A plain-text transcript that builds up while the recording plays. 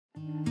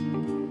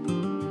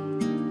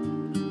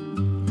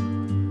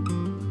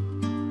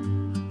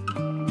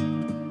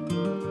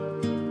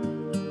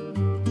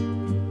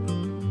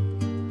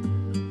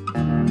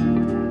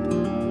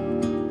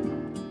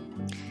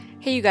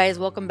Hey you guys,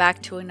 welcome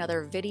back to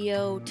another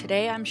video.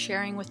 Today I'm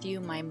sharing with you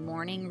my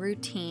morning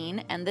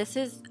routine, and this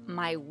is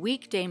my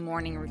weekday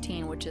morning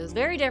routine, which is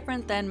very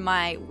different than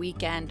my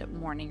weekend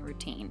morning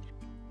routine.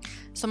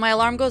 So my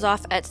alarm goes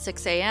off at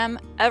 6 a.m.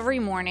 every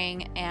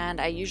morning, and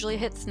I usually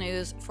hit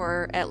snooze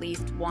for at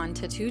least 1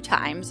 to 2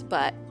 times,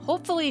 but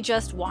hopefully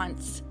just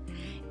once.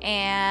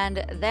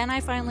 And then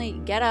I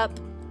finally get up,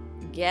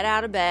 get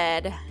out of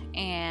bed,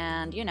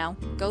 and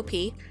go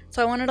pee.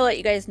 So I wanted to let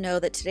you guys know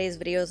that today's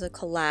video is a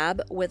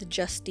collab with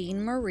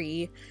Justine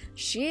Marie.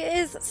 She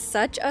is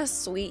such a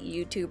sweet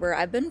YouTuber.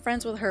 I've been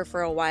friends with her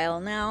for a while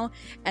now,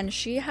 and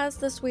she has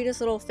the sweetest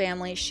little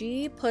family.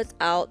 She puts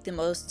out the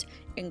most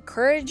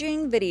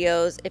encouraging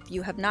videos. If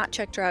you have not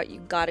checked her out, you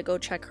gotta go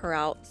check her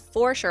out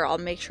for sure. I'll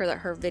make sure that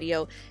her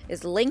video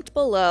is linked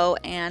below,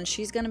 and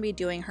she's gonna be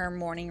doing her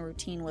morning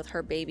routine with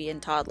her baby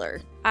and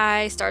toddler.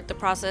 I start the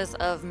process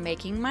of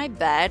making my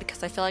bed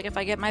because I feel like if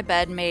I get my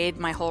bed made,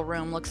 my whole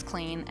room looks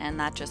clean, and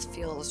that just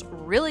feels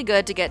really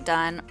good to get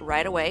done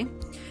right away.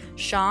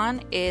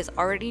 Sean is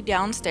already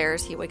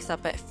downstairs. He wakes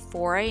up at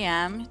 4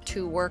 a.m.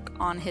 to work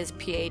on his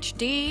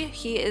PhD.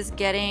 He is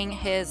getting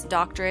his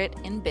doctorate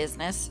in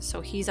business,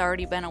 so he's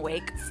already been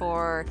awake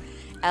for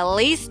at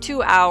least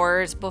 2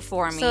 hours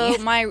before me. So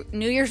my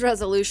New Year's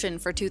resolution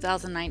for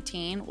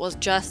 2019 was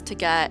just to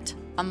get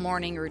a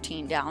morning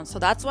routine down. So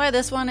that's why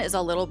this one is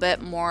a little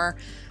bit more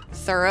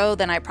thorough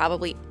than I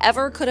probably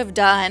ever could have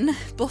done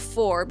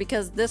before,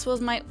 because this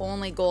was my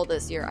only goal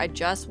this year. I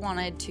just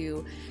wanted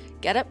to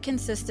get up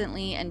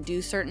consistently and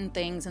do certain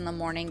things in the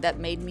morning that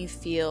made me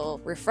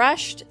feel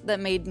refreshed, that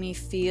made me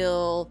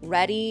feel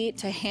ready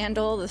to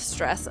handle the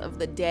stress of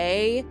the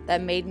day,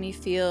 that made me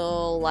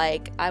feel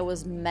like I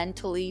was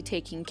mentally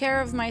taking care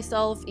of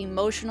myself,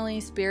 emotionally,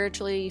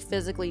 spiritually,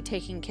 physically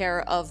taking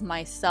care of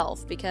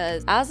myself.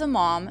 Because as a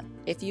mom,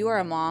 if you are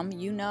a mom,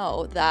 you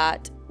know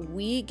that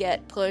we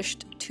get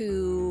pushed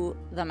to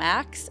the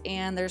max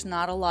and there's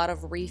not a lot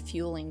of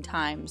refueling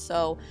time.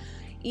 So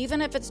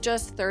even if it's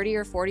just 30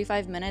 or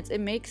 45 minutes, it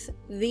makes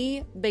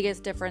the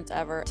biggest difference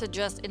ever to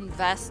just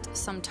invest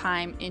some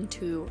time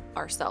into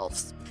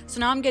ourselves.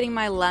 So now I'm getting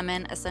my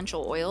lemon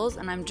essential oils,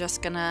 and I'm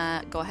just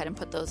gonna go ahead and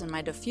put those in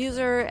my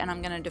diffuser, and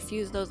I'm gonna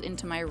diffuse those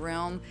into my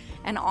room.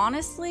 And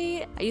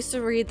honestly, I used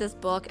to read this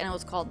book and it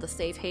was called The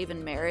Safe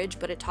Haven Marriage,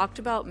 but it talked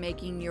about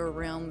making your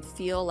room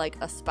feel like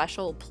a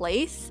special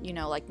place,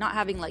 like not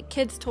having like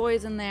kids'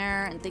 toys in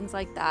there and things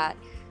like that,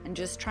 and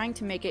just trying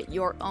to make it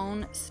your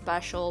own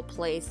special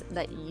place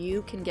that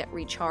you can get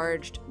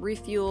recharged,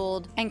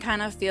 refueled, and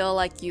kind of feel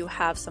like you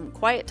have some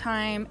quiet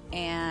time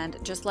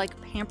and just like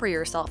pamper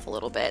yourself a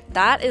little bit.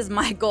 That is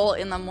my goal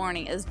in the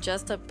morning, is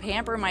just to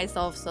pamper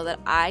myself so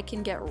that I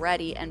can get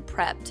ready and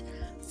prepped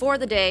for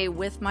the day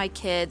with my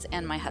kids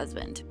and my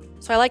husband.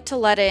 So I like to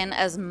let in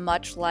as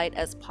much light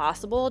as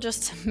possible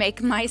just to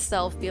make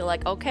myself feel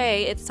like,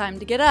 okay, it's time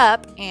to get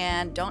up,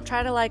 and don't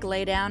try to like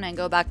lay down and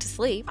go back to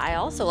sleep. I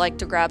also like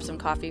to grab some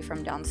coffee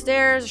from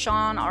downstairs.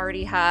 Sean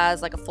already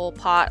has like a full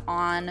pot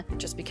on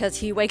just because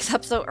he wakes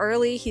up so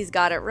early. He's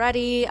got it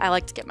ready. I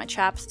like to get my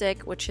chapstick,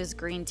 which is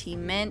green tea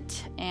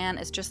mint, and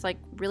it's just like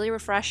really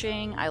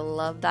refreshing. I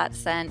love that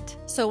scent.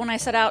 So when I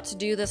set out to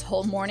do this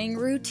whole morning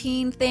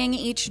routine thing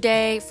each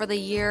day for the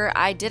year,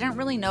 I didn't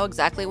really know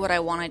exactly what I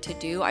wanted to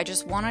do. I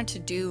just wanted to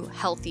do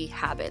healthy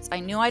habits. I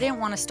knew I didn't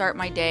want to start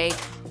my day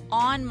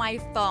on my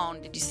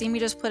phone. Did you see me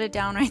just put it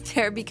down right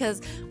there?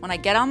 Because when I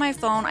get on my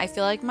phone, I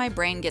feel like my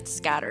brain gets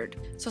scattered.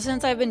 So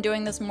since I've been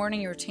doing this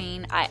morning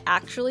routine, I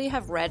actually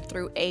have read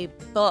through a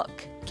book.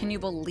 Can you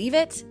believe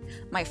it?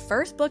 My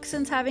first book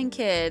since having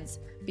kids,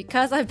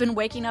 because I've been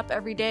waking up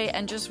every day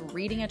and just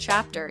reading a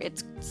chapter.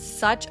 It's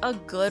such a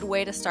good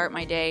way to start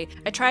my day.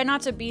 I try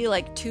not to be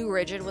like too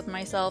rigid with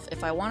myself.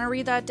 If I want to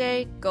read that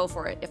day, go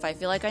for it. If I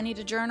feel like I need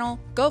to journal,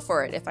 go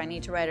for it. If I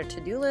need to write a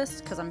to-do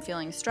list because I'm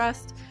feeling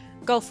stressed,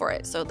 go for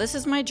it. So this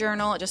is my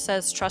journal. It just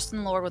says, trust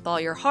in the Lord with all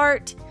your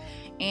heart.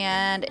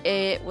 And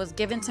it was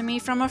given to me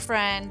from a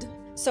friend.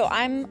 So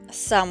I'm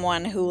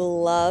someone who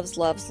loves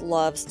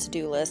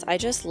to-do lists. I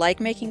just like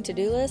making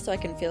to-do lists so I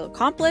can feel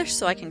accomplished,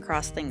 so I can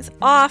cross things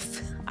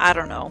off. I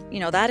don't know.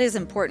 That is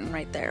important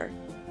right there.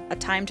 A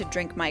time to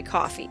drink my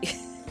coffee.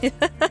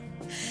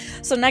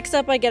 So next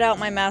up, I get out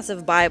my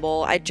massive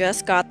Bible. I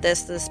just got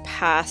this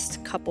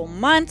past couple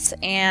months,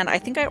 and I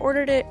think I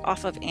ordered it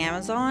off of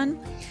Amazon.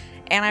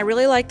 And I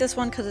really like this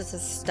one because it's a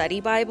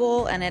study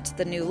Bible, and it's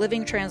the New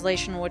Living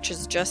Translation, which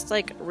is just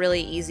like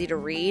really easy to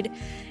read.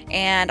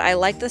 And I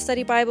like the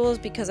study Bibles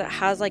because it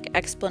has like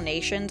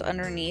explanations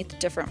underneath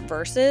different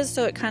verses.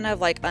 So it kind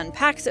of like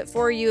unpacks it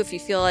for you if you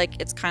feel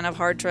like it's kind of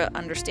hard to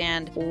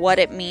understand what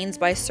it means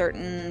by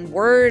certain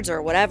words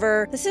or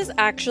whatever. This is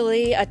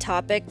actually a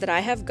topic that I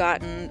have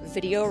gotten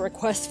video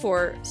requests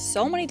for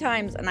so many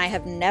times and I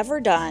have never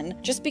done,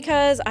 just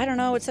because, I don't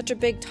know, it's such a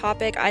big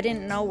topic. I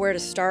didn't know where to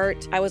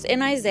start. I was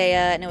in Isaiah,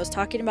 Isaiah, and it was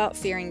talking about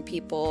fearing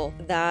people,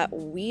 that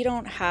we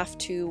don't have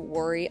to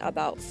worry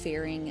about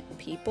fearing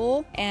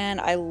people. And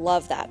I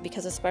love that,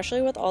 because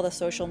especially with all the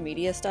social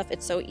media stuff,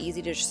 it's so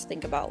easy to just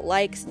think about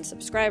likes and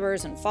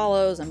subscribers and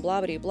follows and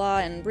blah blah blah,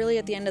 and really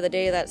at the end of the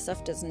day that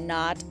stuff does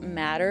not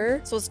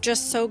matter. So it's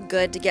just so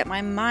good to get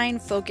my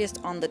mind focused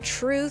on the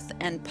truth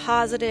and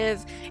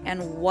positive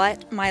and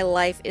what my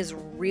life is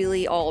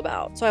really all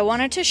about. So I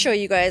wanted to show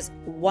you guys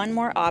one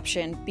more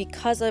option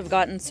because I've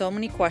gotten so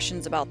many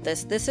questions about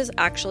this. This is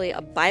actually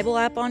a Bible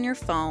app on your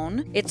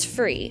phone. It's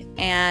free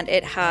and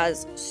it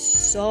has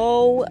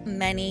so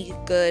many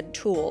good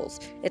tools.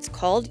 It's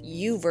called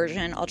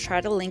YouVersion. I'll try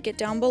to link it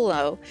down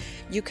below.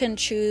 You can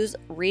choose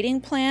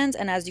reading plans,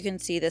 and as you can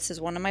see, this is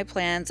one of my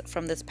plans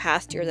from this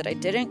past year that I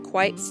didn't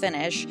quite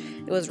finish.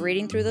 It was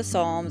reading through the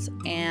Psalms,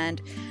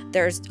 and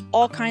there's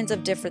all kinds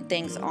of different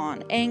things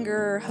on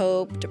anger,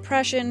 hope,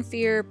 depression,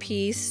 fear,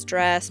 peace,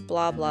 stress,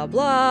 blah blah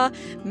blah,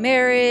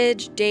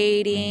 marriage,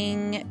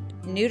 dating,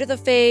 new to the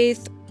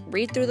faith,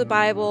 read through the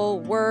Bible,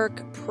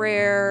 work,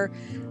 prayer,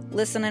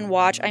 listen and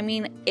watch. I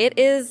mean, it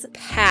is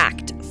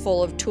packed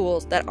full of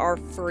tools that are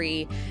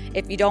free.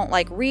 If you don't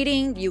like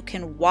reading, you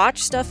can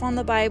watch stuff on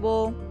the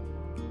Bible.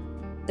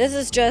 This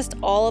is just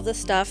all of the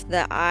stuff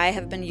that I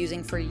have been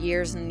using for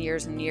years and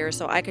years and years,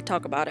 so I could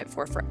talk about it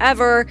for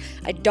forever.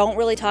 I don't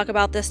really talk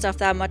about this stuff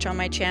that much on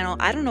my channel.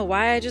 I don't know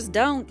why, I just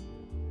don't.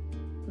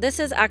 This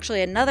is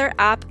actually another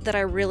app that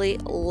I really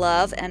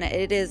love, and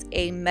it is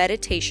a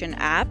meditation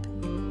app.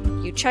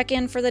 You check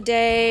in for the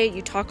day,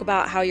 you talk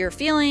about how you're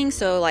feeling,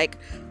 so like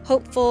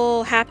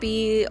hopeful,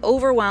 happy,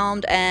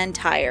 overwhelmed, and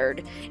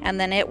tired. And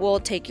then it will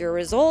take your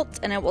results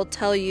and it will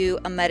tell you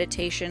a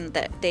meditation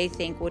that they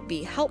think would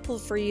be helpful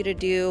for you to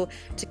do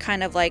to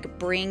kind of like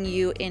bring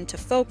you into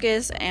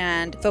focus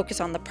and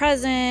focus on the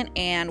present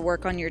and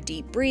work on your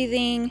deep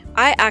breathing.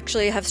 I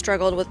actually have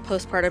struggled with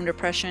postpartum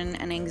depression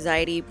and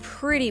anxiety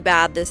pretty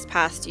bad this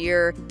past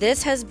year.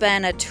 This has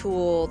been a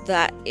tool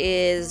that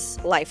is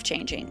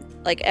life-changing.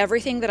 Like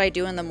everything that I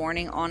do in the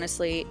morning,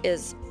 honestly,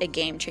 is a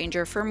game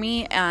changer for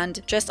me,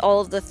 and just all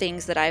of the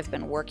things that I've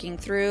been working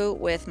through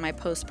with my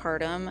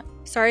postpartum.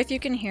 Sorry if you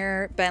can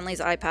hear Bentley's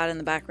iPad in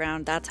the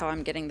background. That's how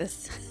I'm getting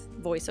this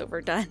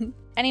voiceover done.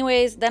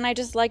 Anyways, then I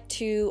just like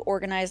to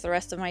organize the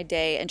rest of my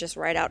day and just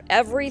write out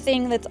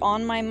everything that's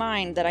on my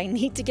mind that I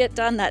need to get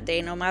done that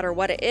day, no matter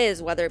what it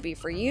is, whether it be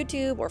for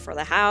YouTube or for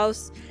the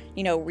house.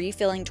 You know,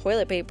 refilling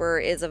toilet paper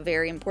is a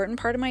very important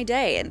part of my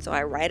day, and so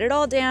I write it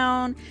all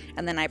down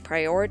and then I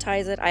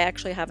prioritize it. I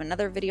actually have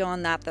another video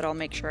on that I'll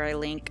make sure I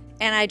link.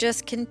 And I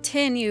just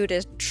continue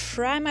to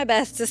try my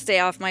best to stay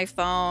off my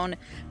phone.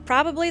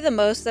 Probably the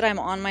most that I'm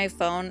on my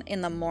phone in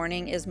the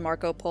morning is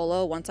Marco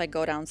Polo. Once I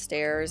go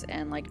downstairs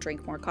and like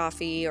drink more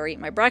coffee or eat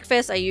my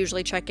breakfast, I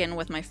usually check in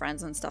with my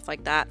friends and stuff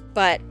like that.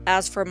 But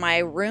as for my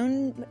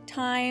room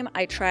time,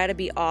 I try to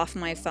be off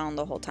my phone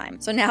the whole time.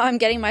 So now I'm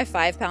getting my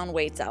 5-pound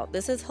weights out.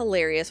 This is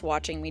hilarious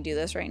watching me do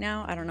this right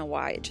now. I don't know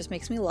why, it just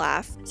makes me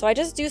laugh. So I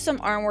just do some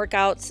arm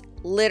workouts.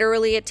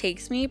 Literally, it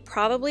takes me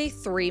probably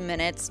 3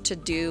 minutes to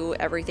do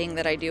everything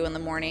that I do in the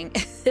morning.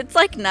 It's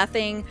like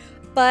nothing,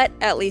 but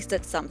at least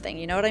it's something,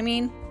 you know what I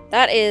mean?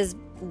 That is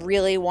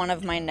really one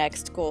of my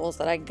next goals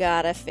that I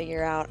gotta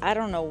figure out. I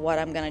don't know what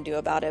I'm gonna do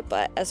about it,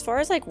 but as far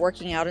as like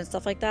working out and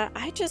stuff like that,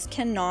 I just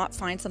cannot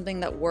find something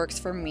that works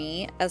for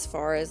me as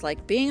far as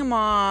like being a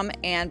mom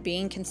and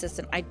being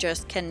consistent. I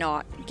just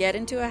cannot get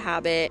into a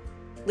habit.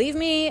 Leave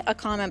me a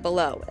comment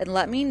below and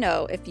let me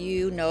know if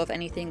you know of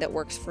anything that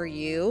works for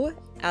you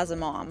as a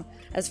mom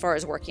as far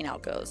as working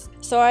out goes.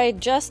 So I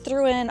just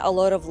threw in a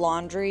load of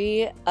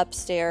laundry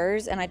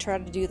upstairs, and I try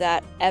to do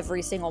that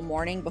every single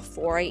morning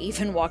before I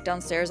even walk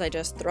downstairs. I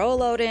just throw a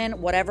load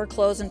in. Whatever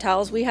clothes and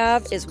towels we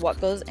have is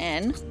what goes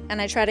in, and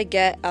I try to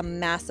get a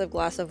massive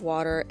glass of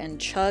water and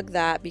chug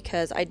that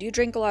because I do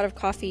drink a lot of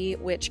coffee,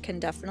 which can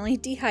definitely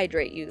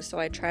dehydrate you. So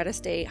I try to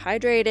stay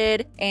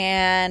hydrated,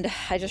 and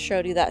I just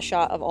showed you that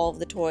shot of all of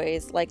the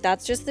toys. Like,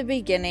 that's just the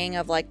beginning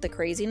of like the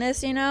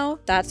craziness, you know?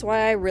 That's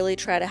why I really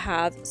try to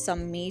have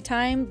some me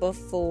time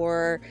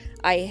before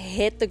I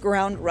hit the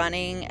ground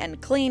running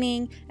and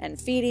cleaning and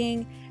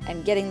feeding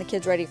and getting the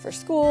kids ready for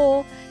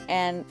school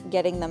and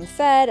getting them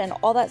fed and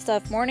all that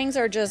stuff. Mornings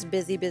are just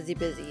busy, busy,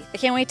 busy. I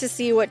can't wait to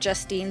see what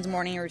Justine's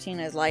morning routine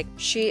is like.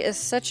 She is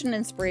such an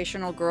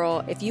inspirational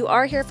girl. If you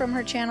are here from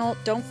her channel,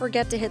 don't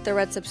forget to hit the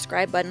red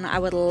subscribe button. I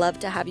would love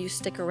to have you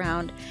stick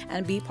around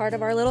and be part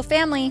of our little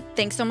family.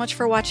 Thanks so much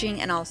for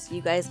watching, and I'll see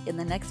you guys in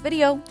the next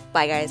video.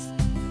 Bye,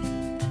 guys.